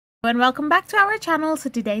And welcome back to our channel. So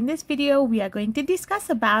today in this video we are going to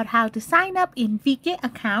discuss about how to sign up in VK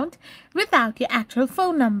account without your actual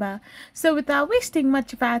phone number. So without wasting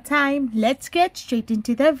much of our time, let's get straight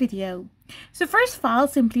into the video. So first of all,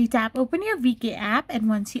 simply tap open your VK app, and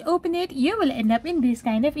once you open it, you will end up in this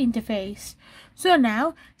kind of interface. So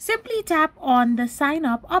now simply tap on the sign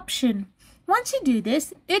up option. Once you do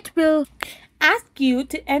this, it will ask you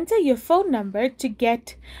to enter your phone number to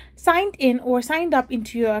get signed in or signed up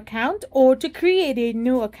into your account, or to create a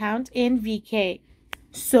new account in VK.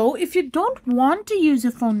 So if you don't want to use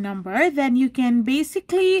a phone number, then you can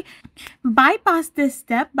basically bypass this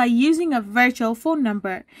step by using a virtual phone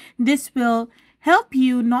number. This will help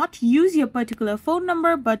you not use your particular phone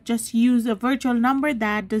number, but just use a virtual number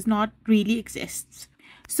that does not really exist.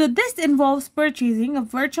 So this involves purchasing a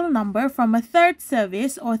virtual number from a third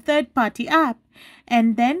service or third-party app,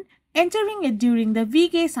 and then entering it during the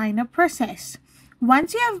VK sign-up process.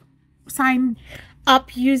 Once you have signed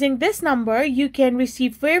up using this number, you can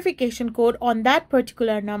receive verification code on that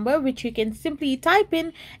particular number, which you can simply type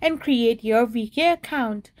in and create your VK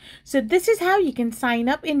account. So this is how you can sign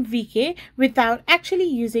up in VK without actually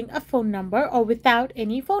using a phone number or without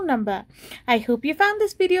any phone number. I hope you found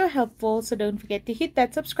this video helpful, so don't forget to hit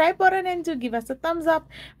that subscribe button and to give us a thumbs up.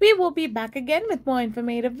 We will be back again with more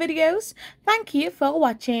informative videos. Thank you for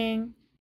watching.